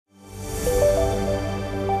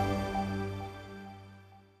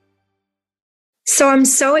So I'm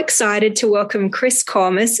so excited to welcome Chris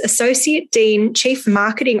Kormis, Associate Dean, Chief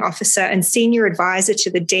Marketing Officer and Senior Advisor to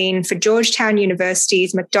the Dean for Georgetown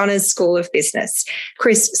University's McDonough School of Business.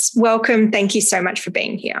 Chris, welcome. Thank you so much for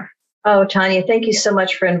being here. Oh, Tanya, thank you so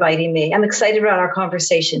much for inviting me. I'm excited about our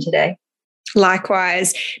conversation today.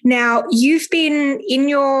 Likewise. Now, you've been in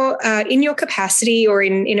your capacity or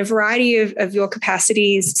in a variety of your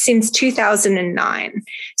capacities since 2009.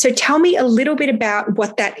 So tell me a little bit about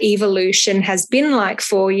what that evolution has been like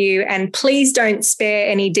for you. And please don't spare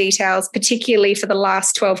any details, particularly for the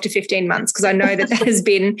last 12 to 15 months, because I know that has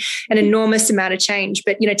been an enormous amount of change.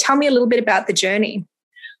 But, tell me a little bit about the journey.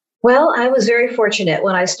 Well, I was very fortunate.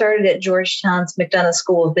 When I started at Georgetown's McDonough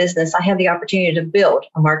School of Business, I had the opportunity to build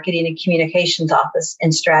a marketing and communications office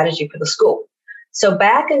and strategy for the school. So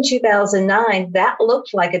back in 2009, that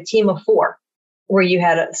looked like a team of four, where you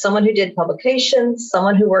had someone who did publications,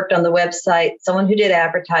 someone who worked on the website, someone who did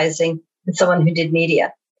advertising, and someone who did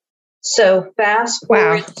media. So fast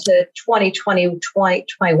forward to 2020,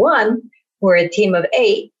 2021, we're a team of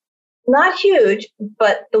 8. Not huge,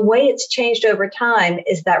 but the way it's changed over time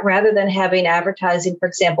is that rather than having advertising, for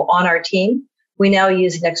example, on our team, we now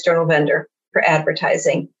use an external vendor for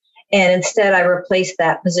advertising. And instead, I replaced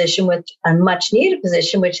that position with a much needed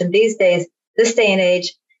position, which in this day and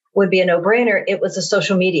age would be a no-brainer. It was a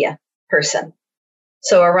social media person.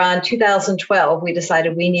 So around 2012, we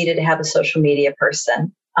decided we needed to have a social media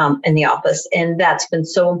person in the office. And that's been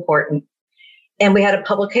so important. And we had a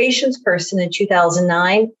publications person in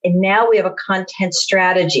 2009, and now we have a content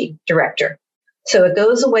strategy director. So it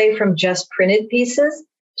goes away from just printed pieces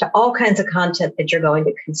to all kinds of content that you're going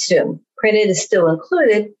to consume. Printed is still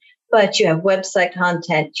included, but you have website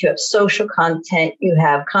content, you have social content, you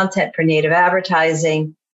have content for native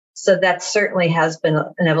advertising. So that certainly has been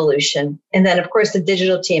an evolution. And then, of course, the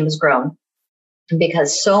digital team has grown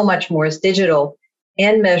because so much more is digital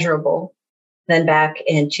and measurable than back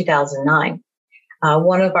in 2009.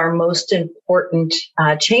 One of our most important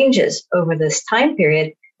changes over this time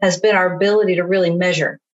period has been our ability to really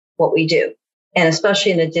measure what we do, and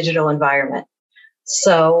especially in a digital environment.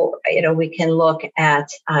 So, we can look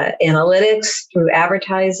at analytics through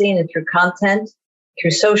advertising and through content,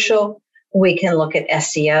 through social. We can look at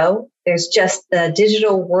SEO. There's just the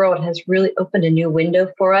digital world has really opened a new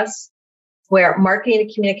window for us where marketing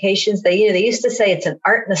and communications, they used to say it's an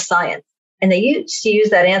art and a science. And they used to use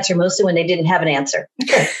that answer mostly when they didn't have an answer.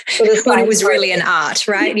 When it was really an art,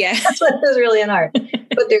 right? Yeah. That's when it was really an art.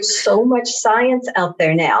 But there's so much science out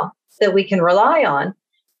there now that we can rely on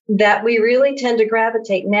that we really tend to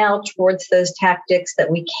gravitate now towards those tactics that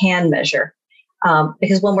we can measure.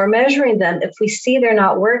 Because when we're measuring them, if we see they're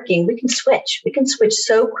not working, we can switch. We can switch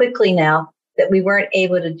so quickly now that we weren't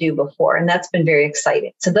able to do before. And that's been very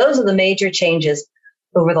exciting. So those are the major changes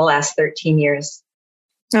over the last 13 years.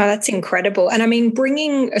 Oh, that's incredible. And I mean,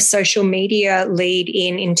 bringing a social media lead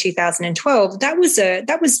in 2012, that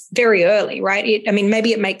was very early, right?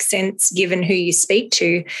 Maybe it makes sense given who you speak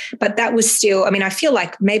to, but that was still, I feel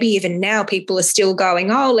like maybe even now people are still going,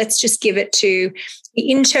 oh, let's just give it to the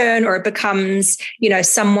intern, or it becomes,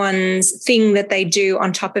 someone's thing that they do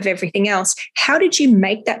on top of everything else. How did you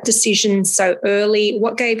make that decision so early?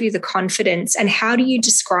 What gave you the confidence? And how do you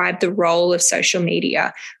describe the role of social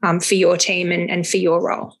media for your team and for your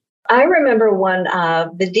role? I remember when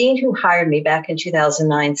the dean who hired me back in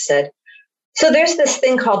 2009 said, so there's this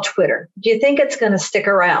thing called Twitter. Do you think it's going to stick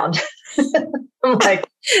around? I'm like,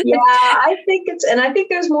 yeah, I think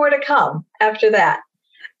there's more to come after that.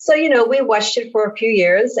 So, we watched it for a few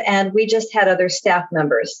years, and we just had other staff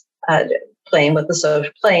members playing with the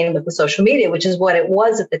social media, which is what it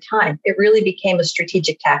was at the time. It really became a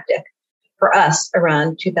strategic tactic for us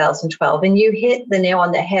around 2012. And you hit the nail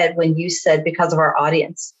on the head when you said because of our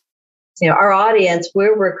audience. Our audience,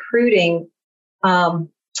 we're recruiting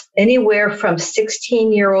anywhere from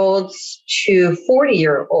 16-year-olds to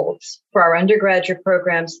 40-year-olds for our undergraduate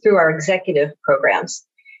programs through our executive programs.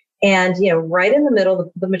 And, right in the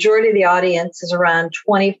middle, the majority of the audience is around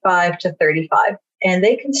 25 to 35, and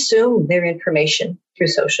they consume their information through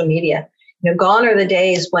social media. Gone are the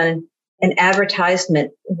days when an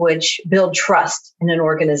advertisement would build trust in an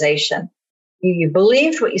organization. You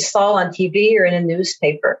believed what you saw on TV or in a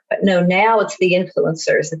newspaper, but no, now it's the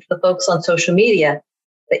influencers. It's the folks on social media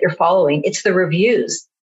that you're following. It's the reviews.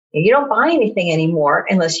 You don't buy anything anymore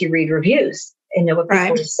unless you read reviews and know what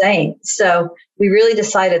people are saying. So we really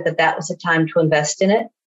decided that was a time to invest in it.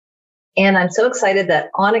 And I'm so excited that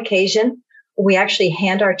on occasion, we actually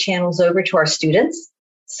hand our channels over to our students.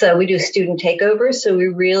 So we do student takeovers. So we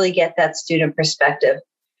really get that student perspective.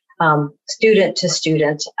 student to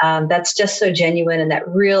student. That's just so genuine, and that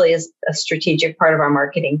really is a strategic part of our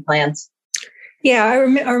marketing plans. Yeah, I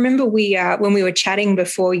remember when we were chatting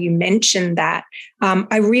before, you mentioned that.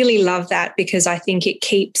 I really love that because I think it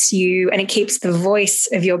keeps you and it keeps the voice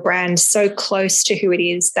of your brand so close to who it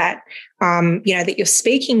is that that you're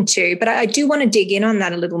speaking to. But I do want to dig in on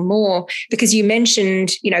that a little more because you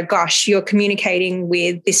mentioned, you're communicating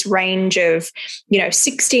with this range of,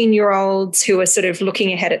 16-year-olds who are sort of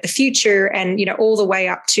looking ahead at the future and, all the way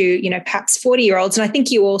up to, perhaps 40-year-olds. And I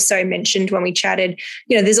think you also mentioned when we chatted,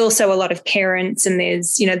 there's also a lot of parents and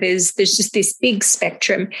there's just this big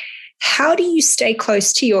spectrum. How do you stay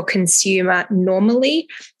close to your consumer normally?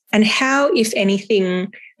 And how, if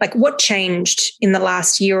anything, like what changed in the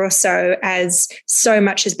last year or so as so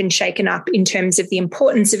much has been shaken up in terms of the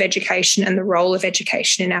importance of education and the role of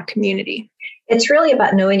education in our community? It's really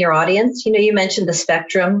about knowing your audience. You mentioned the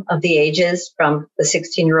spectrum of the ages from the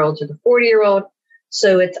 16-year-old to the 40-year-old.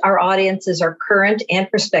 So it's our audiences are current and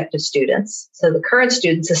prospective students. So the current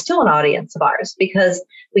students is still an audience of ours because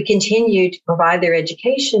we continue to provide their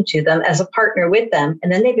education to them as a partner with them. And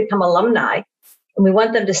then they become alumni. And we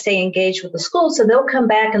want them to stay engaged with the school. So they'll come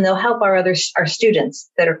back and they'll help our students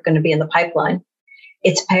that are going to be in the pipeline.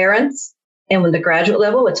 It's parents. And with the graduate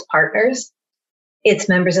level, it's partners. It's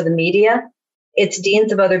members of the media. It's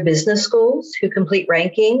deans of other business schools who complete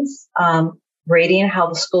rankings, rating how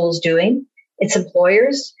the school's doing. It's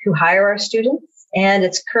employers who hire our students, and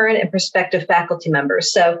it's current and prospective faculty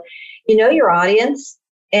members. So you know your audience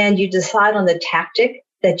and you decide on the tactic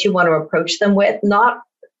that you want to approach them with, not,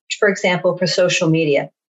 for example, for social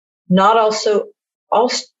media. Not also,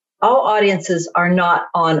 all audiences are not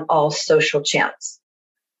on all social channels.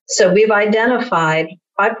 So we've identified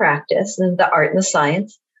by practice and the art and the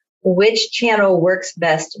science, which channel works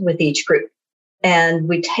best with each group. And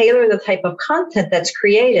we tailor the type of content that's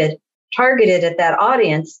created targeted at that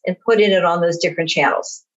audience and putting it on those different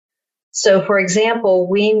channels. So, for example,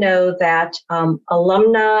 we know that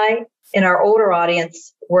alumni in our older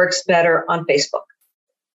audience works better on Facebook.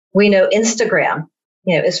 We know Instagram,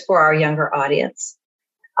 is for our younger audience.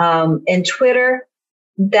 And Twitter,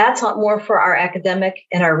 that's not more for our academic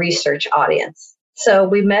and our research audience. So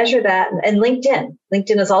we measure that, and LinkedIn.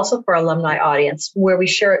 LinkedIn is also for our alumni audience, where we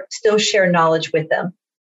still share knowledge with them.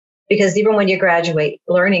 Because even when you graduate,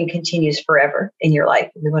 learning continues forever in your life.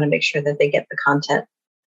 We want to make sure that they get the content.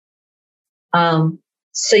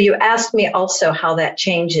 So you asked me also how that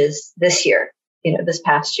changes this year, this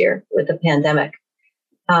past year with the pandemic.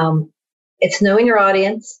 It's knowing your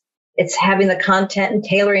audience. It's having the content and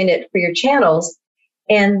tailoring it for your channels.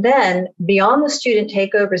 And then beyond the student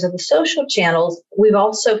takeovers of the social channels, we've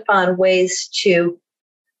also found ways to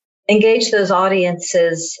engage those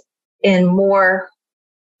audiences in more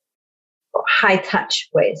high touch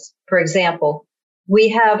ways. For example, we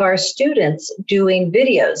have our students doing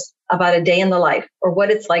videos about a day in the life or what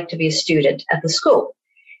it's like to be a student at the school.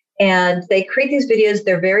 And they create these videos.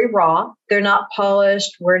 They're very raw. They're not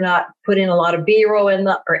polished. We're not putting a lot of B-roll in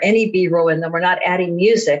them or any B-roll in them. We're not adding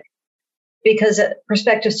music because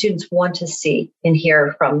prospective students want to see and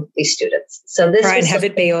hear from these students. So this right, and have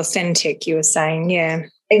it be authentic, you were saying. Yeah,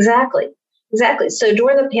 exactly. So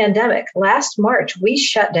during the pandemic, last March, we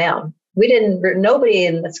shut down. Nobody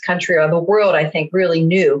in this country or the world, I think, really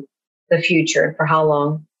knew the future and for how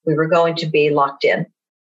long we were going to be locked in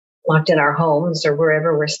our homes or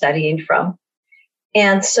wherever we're studying from.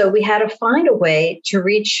 And so we had to find a way to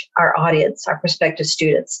reach our audience, our prospective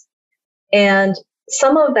students. And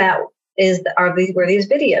some of that were these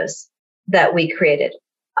videos that we created.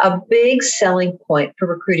 A big selling point for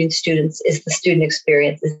recruiting students is the student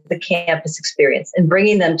experience, is the campus experience and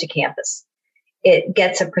bringing them to campus. It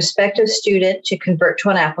gets a prospective student to convert to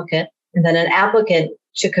an applicant and then an applicant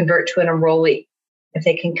to convert to an enrollee. If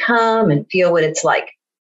they can come and feel what it's like.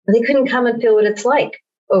 And they couldn't come and feel what it's like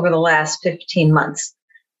over the last 15 months.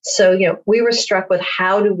 So, we were struck with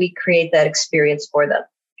how do we create that experience for them?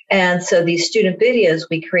 And so these student videos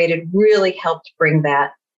we created really helped bring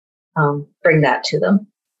that to them.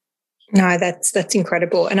 No, that's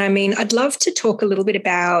incredible. And I mean, I'd love to talk a little bit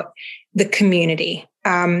about the community.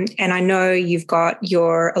 And I know you've got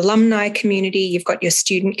your alumni community, you've got your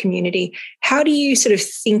student community. How do you sort of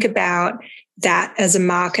think about that as a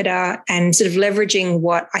marketer and sort of leveraging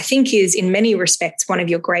what I think is in many respects one of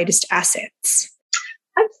your greatest assets?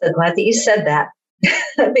 I'm so glad that you said that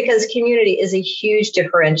because community is a huge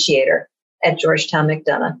differentiator at Georgetown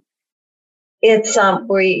McDonough. It's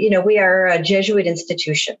we are a Jesuit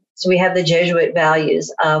institution. So we have the Jesuit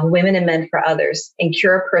values of women and men for others and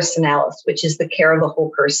cura personalis, which is the care of the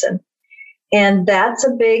whole person. And that's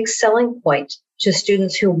a big selling point to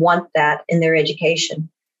students who want that in their education.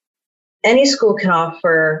 Any school can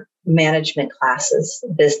offer management classes,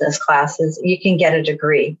 business classes. You can get a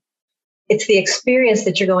degree. It's the experience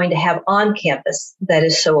that you're going to have on campus that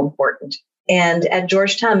is so important. And at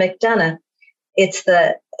Georgetown McDonough, it's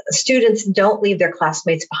the students don't leave their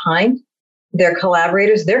classmates behind. They're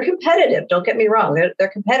collaborators. They're competitive. Don't get me wrong. They're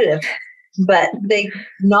competitive, but they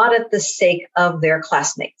not at the sake of their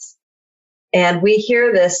classmates. And we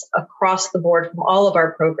hear this across the board from all of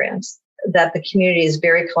our programs, that the community is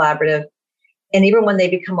very collaborative. And even when they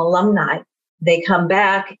become alumni, they come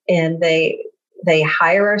back and they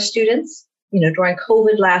hire our students. During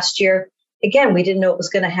COVID last year, again, we didn't know what was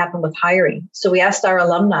going to happen with hiring. So we asked our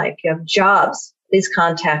alumni, if you have jobs, please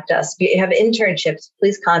contact us. If you have internships,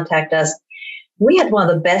 please contact us. We had one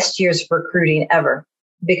of the best years of recruiting ever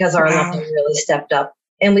because our alumni really stepped up.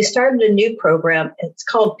 And we started a new program. It's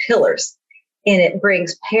called Pillars. And it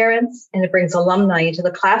brings parents and it brings alumni into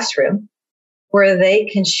the classroom where they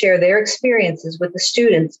can share their experiences with the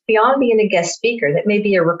students beyond being a guest speaker. That may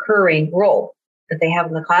be a recurring role that they have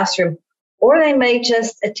in the classroom, or they may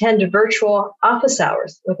just attend virtual office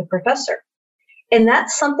hours with a professor. And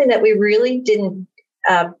that's something that we really didn't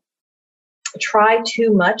try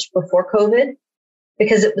too much before COVID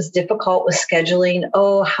because it was difficult with scheduling.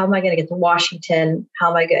 Oh, how am I going to get to Washington?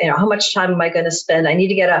 How much time am I going to spend? I need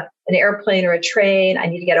to get an airplane or a train. I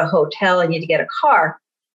need to get a hotel. I need to get a car.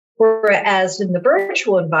 Whereas in the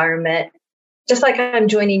virtual environment, just like I'm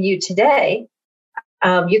joining you today,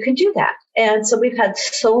 you can do that. And so we've had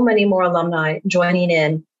so many more alumni joining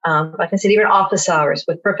in. Like I said, even office hours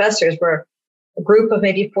with professors where a group of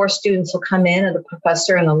maybe 4 students will come in and the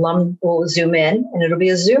professor and alum will Zoom in, and it'll be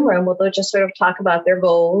a Zoom room where they'll just sort of talk about their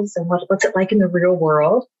goals and what's it like in the real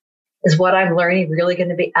world. Is what I'm learning really going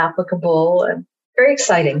to be applicable? And very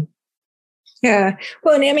exciting. Yeah.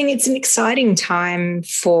 Well, and I mean, it's an exciting time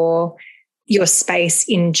for your space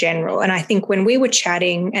in general. And I think when we were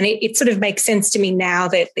chatting, and it sort of makes sense to me now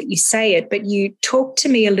that you say it, but you talked to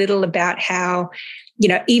me a little about how,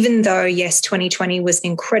 even though, yes, 2020 was an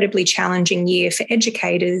incredibly challenging year for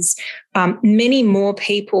educators, many more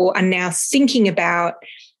people are now thinking about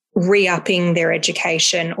re-upping their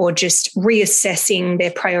education or just reassessing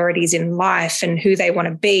their priorities in life and who they want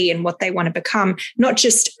to be and what they want to become, not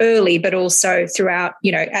just early, but also throughout,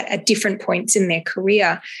 at different points in their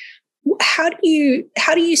career. How do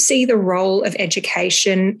you see the role of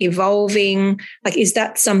education evolving? Like, is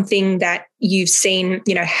that something that you've seen,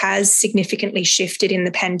 has significantly shifted in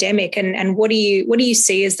the pandemic? And what do you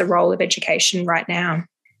see as the role of education right now?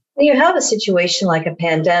 When you have a situation like a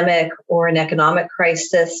pandemic or an economic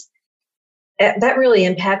crisis, that really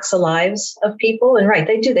impacts the lives of people. And right,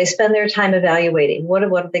 they do. They spend their time evaluating what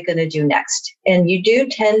are they going to do next. And you do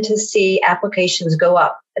tend to see applications go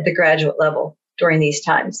up at the graduate level during these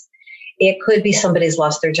times. It could be somebody's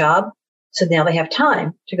lost their job, so now they have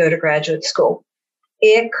time to go to graduate school.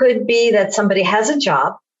 It could be that somebody has a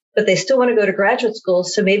job, but they still want to go to graduate school,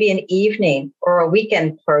 so maybe an evening or a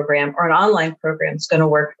weekend program or an online program is going to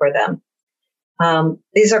work for them.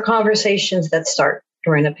 These are conversations that start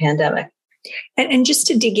during a pandemic. And just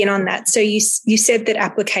to dig in on that, so you said that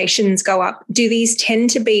applications go up. Do these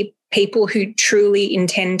tend to be people who truly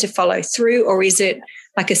intend to follow through, or is it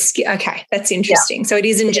like a skill? Okay, that's interesting. Yeah. So it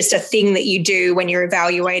isn't just a thing that you do when you're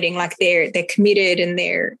evaluating, like they're committed and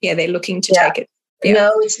they're looking to take it. Yeah.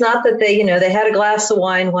 No, it's not that they had a glass of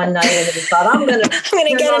wine one night and they thought, I'm going to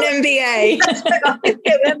get an MBA.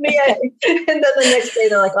 Get an MBA. And then the next day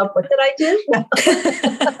they're like, oh, what did I do?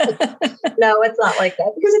 No, it's not like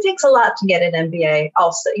that, because it takes a lot to get an MBA.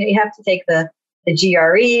 Also, you have to take the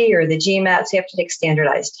GRE or the GMAT. So you have to take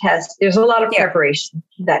standardized tests. There's a lot of preparation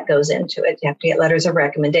that goes into it. You have to get letters of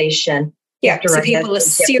recommendation. So people are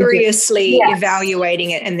seriously evaluating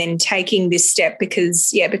it and then taking this step because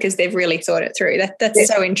they've really thought it through. That's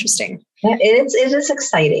so interesting. Yeah, it is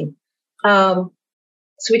exciting. So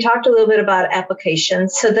we talked a little bit about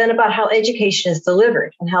applications. So then about how education is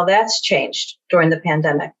delivered and how that's changed during the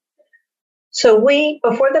pandemic. So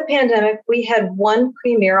before the pandemic, we had one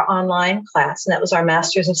premier online class, and that was our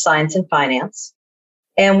Master's of Science in Finance.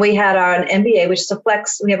 And we had our MBA, which is a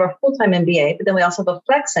flex. We have our full-time MBA, but then we also have a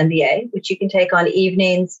flex MBA, which you can take on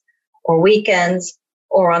evenings or weekends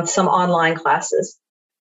or on some online classes.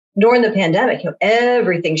 During the pandemic,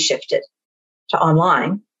 everything shifted to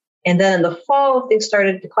online. And then in the fall,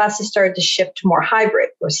 the classes started to shift to more hybrid,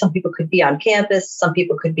 where some people could be on campus, some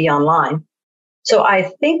people could be online. So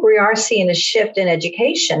I think we are seeing a shift in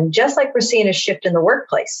education, just like we're seeing a shift in the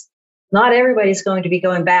workplace. Not everybody's going to be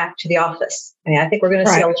going back to the office. I think we're going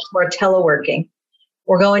to see a lot more teleworking.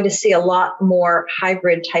 We're going to see a lot more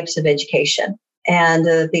hybrid types of education. And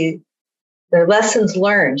the lessons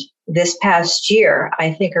learned this past year,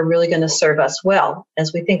 I think, are really going to serve us well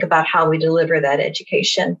as we think about how we deliver that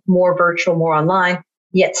education, more virtual, more online,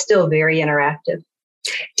 yet still very interactive.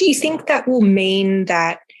 Do you think that will mean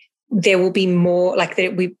that there will be more, like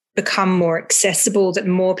that we become more accessible, that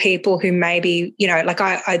more people who maybe, like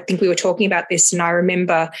I think we were talking about this, and I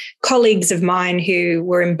remember colleagues of mine who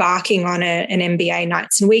were embarking on an MBA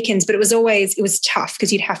nights and weekends, but it was tough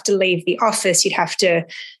because you'd have to leave the office, you'd have to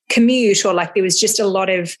commute, or like there was just a lot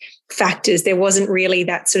of factors. There wasn't really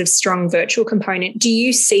that sort of strong virtual component. Do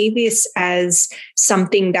you see this as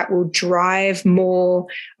something that will drive more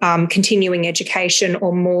continuing education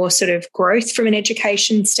or more sort of growth from an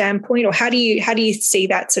education standpoint? Or how do you see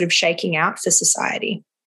that sort of shaking out for society?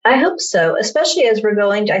 I hope so, especially as we're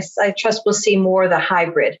going to, I trust we'll see more of the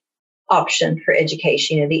hybrid option for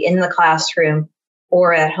education, the in the classroom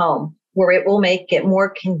or at home, where it will make it more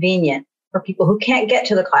convenient for people who can't get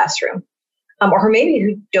to the classroom, or maybe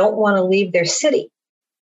who don't want to leave their city.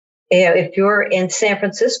 If you're in San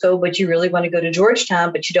Francisco, but you really want to go to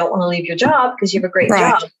Georgetown, but you don't want to leave your job because you have a great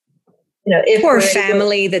job. Or a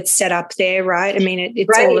family that's set up there, right? I mean,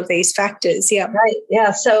 it's all of these factors. Yeah. Right.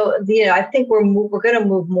 Yeah. So, I think we're going to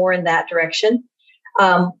move more in that direction.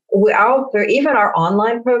 Even our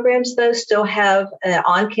online programs, though, still have an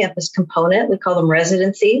on-campus component. We call them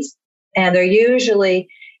residencies, and they're usually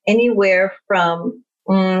anywhere from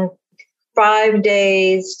 5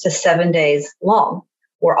 days to 7 days long,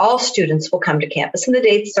 where all students will come to campus, and the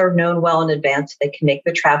dates are known well in advance. They can make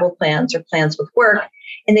their travel plans or plans with work,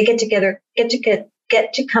 and they get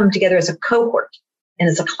to come together as a cohort and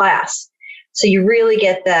as a class. So you really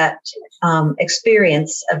get that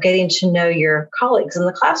experience of getting to know your colleagues in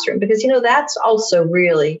the classroom, because that's also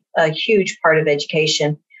really a huge part of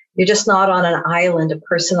education. You're just not on an island, a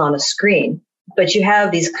person on a screen, but you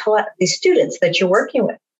have these students that you're working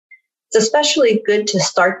with. It's especially good to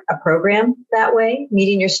start a program that way,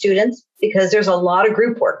 meeting your students, because there's a lot of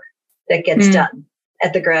group work that gets done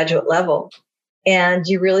at the graduate level. And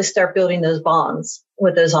you really start building those bonds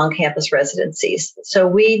with those on-campus residencies. So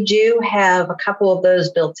we do have a couple of those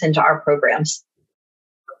built into our programs,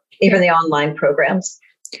 even the online programs.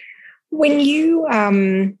 When you,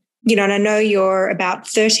 and I know you're about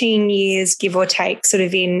 13 years, give or take, sort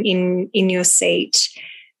of in your seat.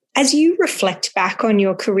 As you reflect back on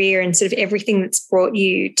your career and sort of everything that's brought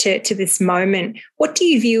you to this moment, what do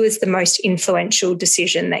you view as the most influential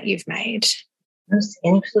decision that you've made? Most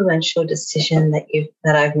influential decision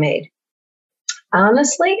that I've made.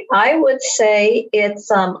 Honestly, I would say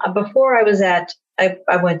it's before I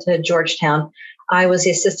went to Georgetown. I was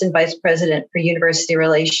the assistant vice president for university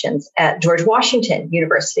relations at George Washington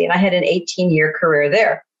University, and I had an 18-year career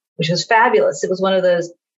there, which was fabulous. It was one of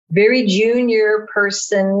those very junior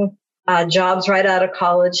person jobs right out of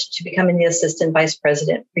college to becoming the assistant vice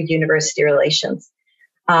president for university relations.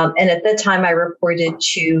 And at that time, I reported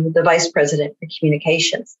to the vice president for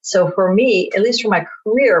communications. So for me, at least for my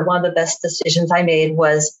career, one of the best decisions I made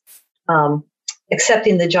was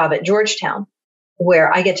accepting the job at Georgetown,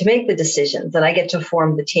 where I get to make the decisions and I get to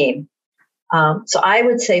form the team. So I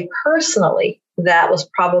would say personally, that was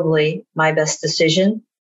probably my best decision.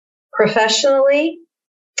 Professionally,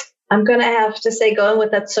 I'm going to have to say going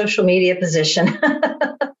with that social media position.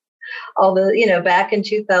 Although, back in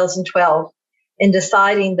 2012, in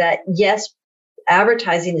deciding that, yes,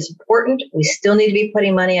 advertising is important. We still need to be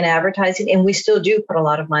putting money in advertising, and we still do put a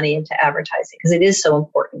lot of money into advertising because it is so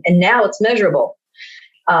important. And now it's measurable.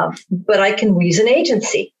 But I can use an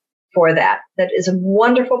agency for that. That is a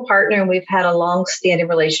wonderful partner, and we've had a long-standing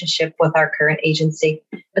relationship with our current agency.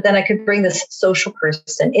 But then I could bring this social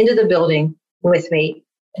person into the building with me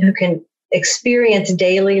who can experience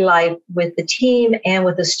daily life with the team and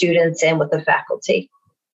with the students and with the faculty.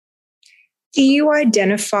 Do you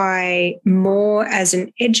identify more as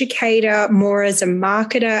an educator, more as a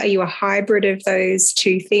marketer? Are you a hybrid of those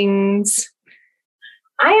two things?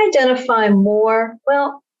 I identify a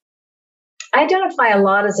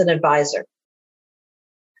lot as an advisor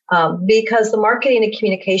because the marketing and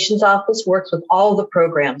communications office works with all the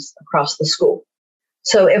programs across the school.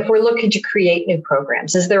 So if we're looking to create new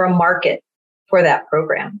programs, is there a market for that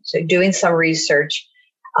program? So doing some research,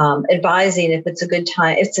 advising if it's a good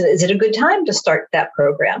time. Is it a good time to start that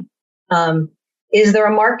program? Is there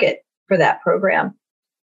a market for that program?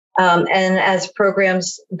 And as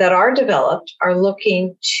programs that are developed are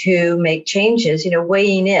looking to make changes,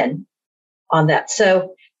 weighing in on that.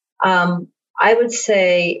 So I would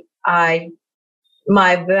say my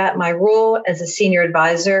role as a senior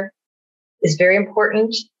advisor is very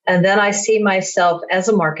important. And then I see myself as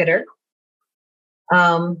a marketer.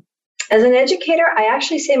 As an educator, I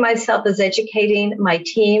actually see myself as educating my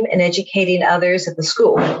team and educating others at the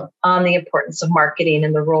school on the importance of marketing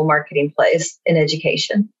and the role marketing plays in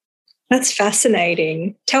education. That's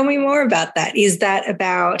fascinating. Tell me more about that. Is that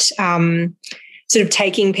about sort of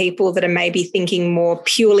taking people that are maybe thinking more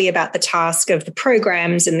purely about the task of the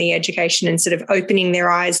programs and the education and sort of opening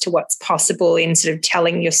their eyes to what's possible in sort of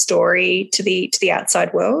telling your story to the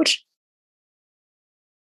outside world?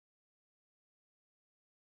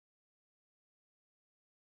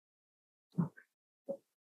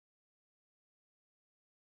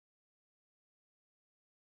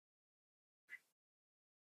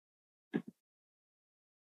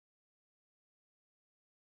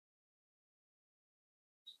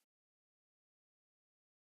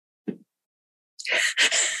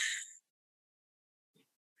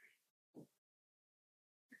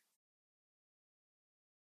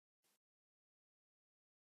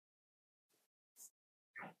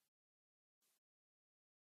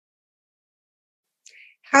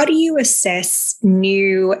 How do you assess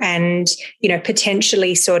new and,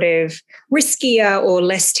 potentially sort of riskier or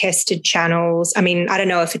less tested channels? I mean, I don't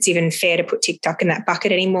know if it's even fair to put TikTok in that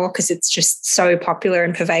bucket anymore because it's just so popular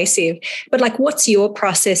and pervasive. But what's your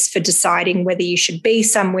process for deciding whether you should be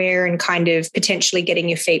somewhere and kind of potentially getting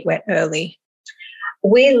your feet wet early?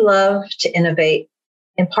 We love to innovate.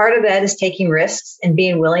 And part of that is taking risks and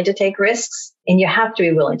being willing to take risks. And you have to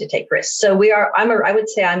be willing to take risks. So I would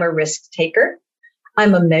say I'm a risk taker.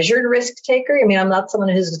 I'm a measured risk taker. I mean, I'm not someone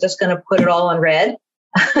who's just going to put it all on red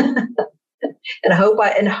and hope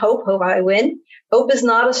I win. Hope is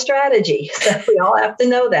not a strategy. So we all have to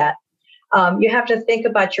know that. You have to think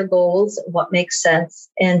about your goals, what makes sense,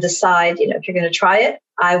 and decide, if you're going to try it.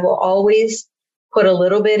 I will always put a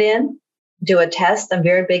little bit in, do a test. I'm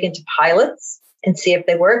very big into pilots and see if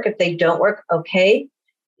they work. If they don't work, okay,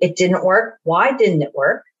 it didn't work. Why didn't it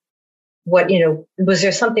work? What, was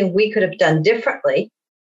there something we could have done differently,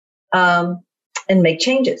 and make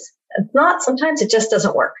changes? If not, sometimes it just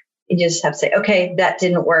doesn't work. You just have to say, okay, that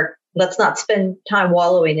didn't work. Let's not spend time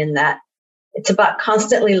wallowing in that. It's about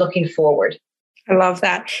constantly looking forward. I love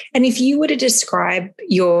that. And if you were to describe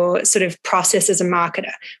your sort of process as a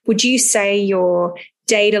marketer, would you say you're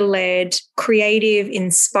data-led, creative,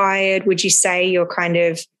 inspired? Would you say you're kind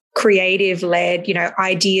of creative-led,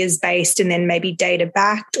 ideas-based, and then maybe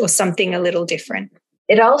data-backed, or something a little different?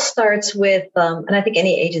 It all starts with, and I think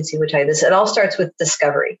any agency would tell you this, it all starts with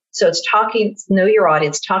discovery. So it's know your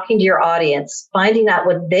audience, talking to your audience, finding out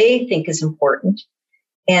what they think is important,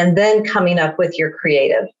 and then coming up with your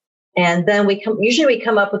creative. And then we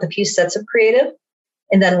come up with a few sets of creative,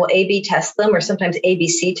 and then we'll A/B test them, or sometimes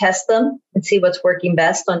ABC test them and see what's working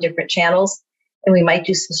best on different channels. And we might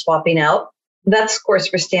do some swapping out. That's, of course,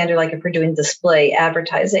 for standard, like if we're doing display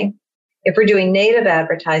advertising. If we're doing native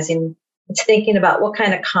advertising, it's thinking about what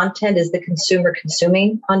kind of content is the consumer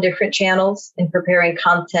consuming on different channels and preparing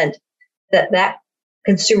content that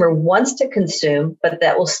consumer wants to consume, but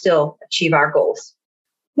that will still achieve our goals.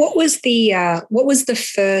 What was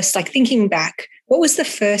the first, thinking back, what was the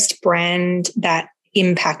first brand that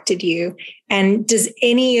impacted you? And does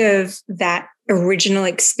any of that original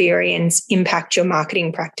experience impact your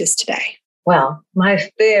marketing practice today? Well, my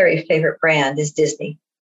very favorite brand is Disney.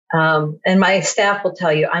 And my staff will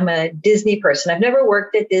tell you I'm a Disney person. I've never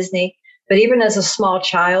worked at Disney, but even as a small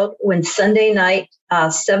child, when Sunday night,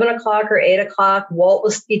 7 o'clock or 8 o'clock,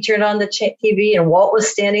 he turned on the TV and Walt was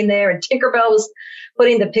standing there and Tinkerbell was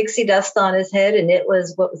putting the pixie dust on his head. And it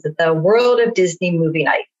was, the World of Disney movie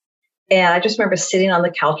night. And I just remember sitting on the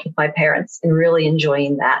couch with my parents and really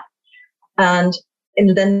enjoying that. And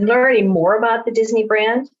then learning more about the Disney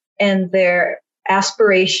brand and their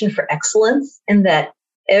aspiration for excellence, and that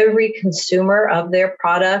every consumer of their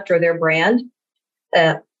product or their brand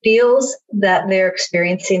feels that they're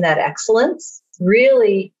experiencing that excellence,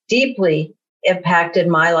 really deeply impacted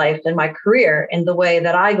my life and my career in the way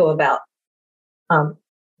that I go about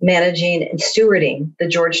managing and stewarding the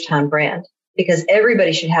Georgetown brand, because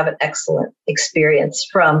everybody should have an excellent experience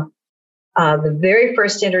from the very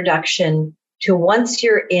first introduction to once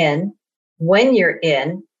you're in, when you're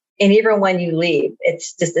in, and even when you leave.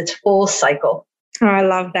 It's full cycle. Oh, I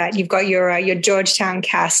love that. You've got your Georgetown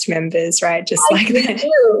cast members, right? Just like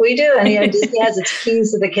that. We do. And Disney has its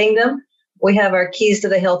keys to the kingdom. We have our keys to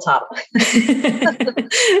the hilltop.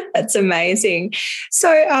 That's amazing.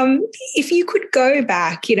 So if you could go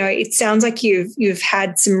back, it sounds like you've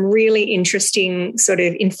had some really interesting sort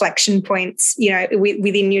of inflection points,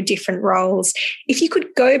 within your different roles. If you could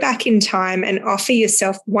go back in time and offer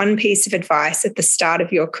yourself one piece of advice at the start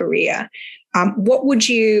of your career, what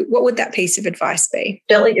would that piece of advice be?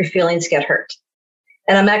 Don't let your feelings get hurt.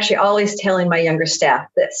 And I'm actually always telling my younger staff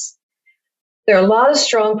this. There are a lot of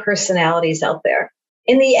strong personalities out there.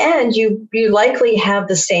 In the end, you likely have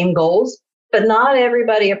the same goals, but not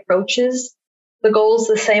everybody approaches the goals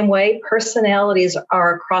the same way. Personalities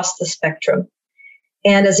are across the spectrum.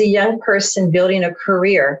 And as a young person building a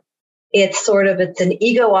career, it's an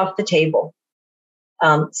ego off the table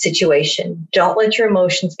situation. Don't let your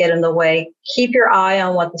emotions get in the way. Keep your eye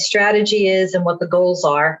on what the strategy is and what the goals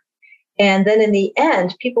are. And then in the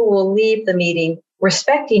end, people will leave the meeting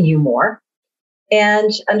respecting you more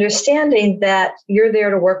and understanding that you're there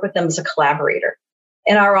to work with them as a collaborator.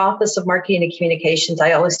 In our Office of Marketing and Communications,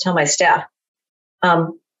 I always tell my staff,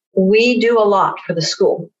 we do a lot for the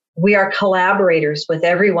school. We are collaborators with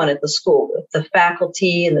everyone at the school, with the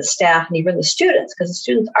faculty and the staff and even the students, because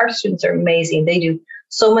our students are amazing. They do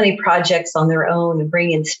so many projects on their own and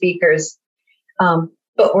bring in speakers. But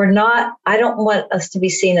I don't want us to be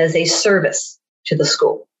seen as a service to the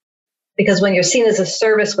school. Because when you're seen as a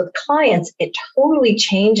service with clients, it totally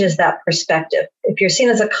changes that perspective. If you're seen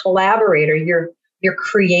as a collaborator, you're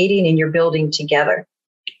creating and you're building together.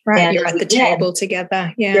 Right, and you're at the table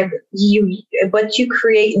together. Yeah. What you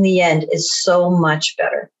create in the end is so much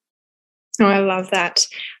better. Oh, I love that.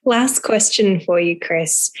 Last question for you,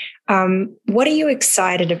 Chris. What are you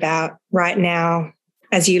excited about right now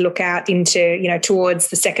as you look out into, towards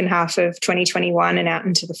the second half of 2021 and out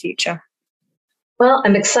into the future? Well,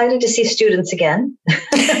 I'm excited to see students again.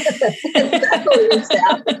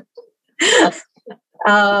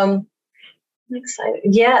 I'm excited.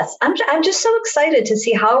 Yes, I'm just so excited to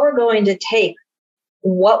see how we're going to take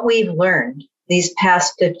what we've learned these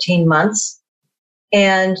past 15 months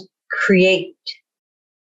and create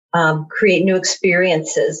new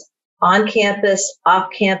experiences on campus,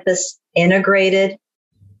 off campus, integrated.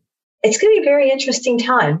 It's going to be a very interesting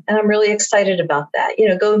time, and I'm really excited about that.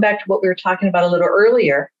 Going back to what we were talking about a little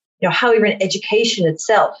earlier, how even education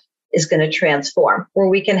itself is going to transform, where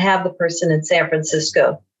we can have the person in San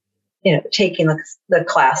Francisco, taking the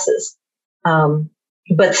classes,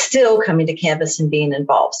 but still coming to campus and being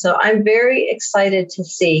involved. So I'm very excited to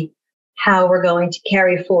see how we're going to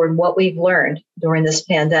carry forward what we've learned during this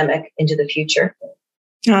pandemic into the future.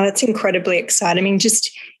 Oh, that's incredibly exciting. I mean,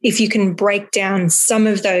 just if you can break down some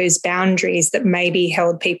of those boundaries that maybe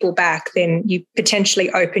held people back, then you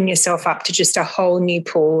potentially open yourself up to just a whole new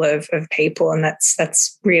pool of people. And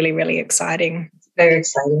that's really, really exciting. Very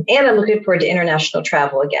exciting. And I'm looking forward to international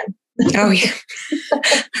travel again. Oh, yeah.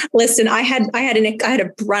 Listen, I had a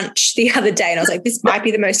brunch the other day and I was like, this might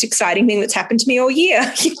be the most exciting thing that's happened to me all year.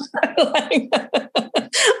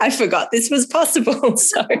 I forgot this was possible.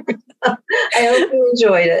 So I hope you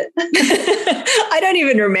enjoyed it. I don't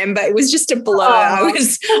even remember. It was just a blur. I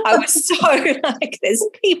was so like, there's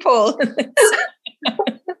people.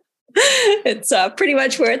 It's pretty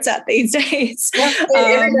much where it's at these days.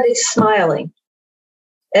 Everybody's smiling.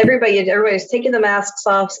 Everybody's taking the masks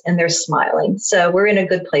off and they're smiling. So we're in a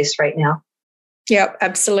good place right now. Yep,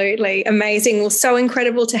 absolutely. Amazing. Well, so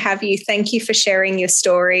incredible to have you. Thank you for sharing your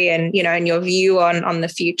story and, and your view on the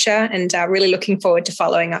future, and really looking forward to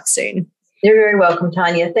following up soon. You're very welcome,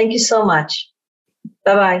 Tanya. Thank you so much.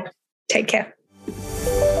 Bye-bye. Take care.